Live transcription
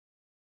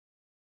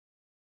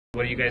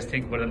What do you guys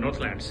think about the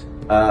Northlandz?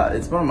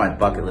 It's been on my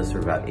bucket list for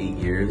about 8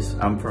 years.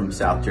 I'm from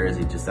South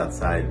Jersey, just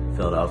outside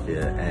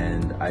Philadelphia,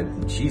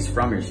 and she's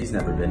from here. She's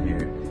never been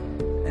here.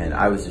 And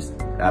I was just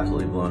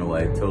absolutely blown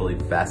away, totally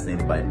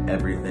fascinated by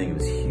everything. It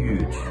was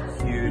huge,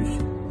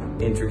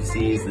 huge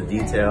intricacies, the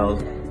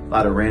details, a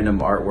lot of random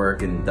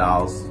artwork and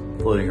dolls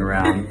floating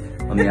around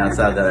on the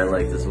outside that I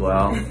liked as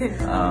well.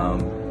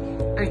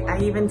 I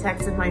even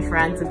texted my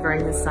friends to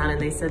bring the son, and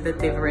they said that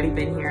they've already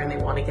been here and they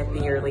want to get the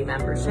yearly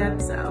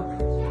membership, so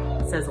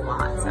it says a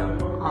lot,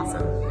 so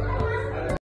awesome.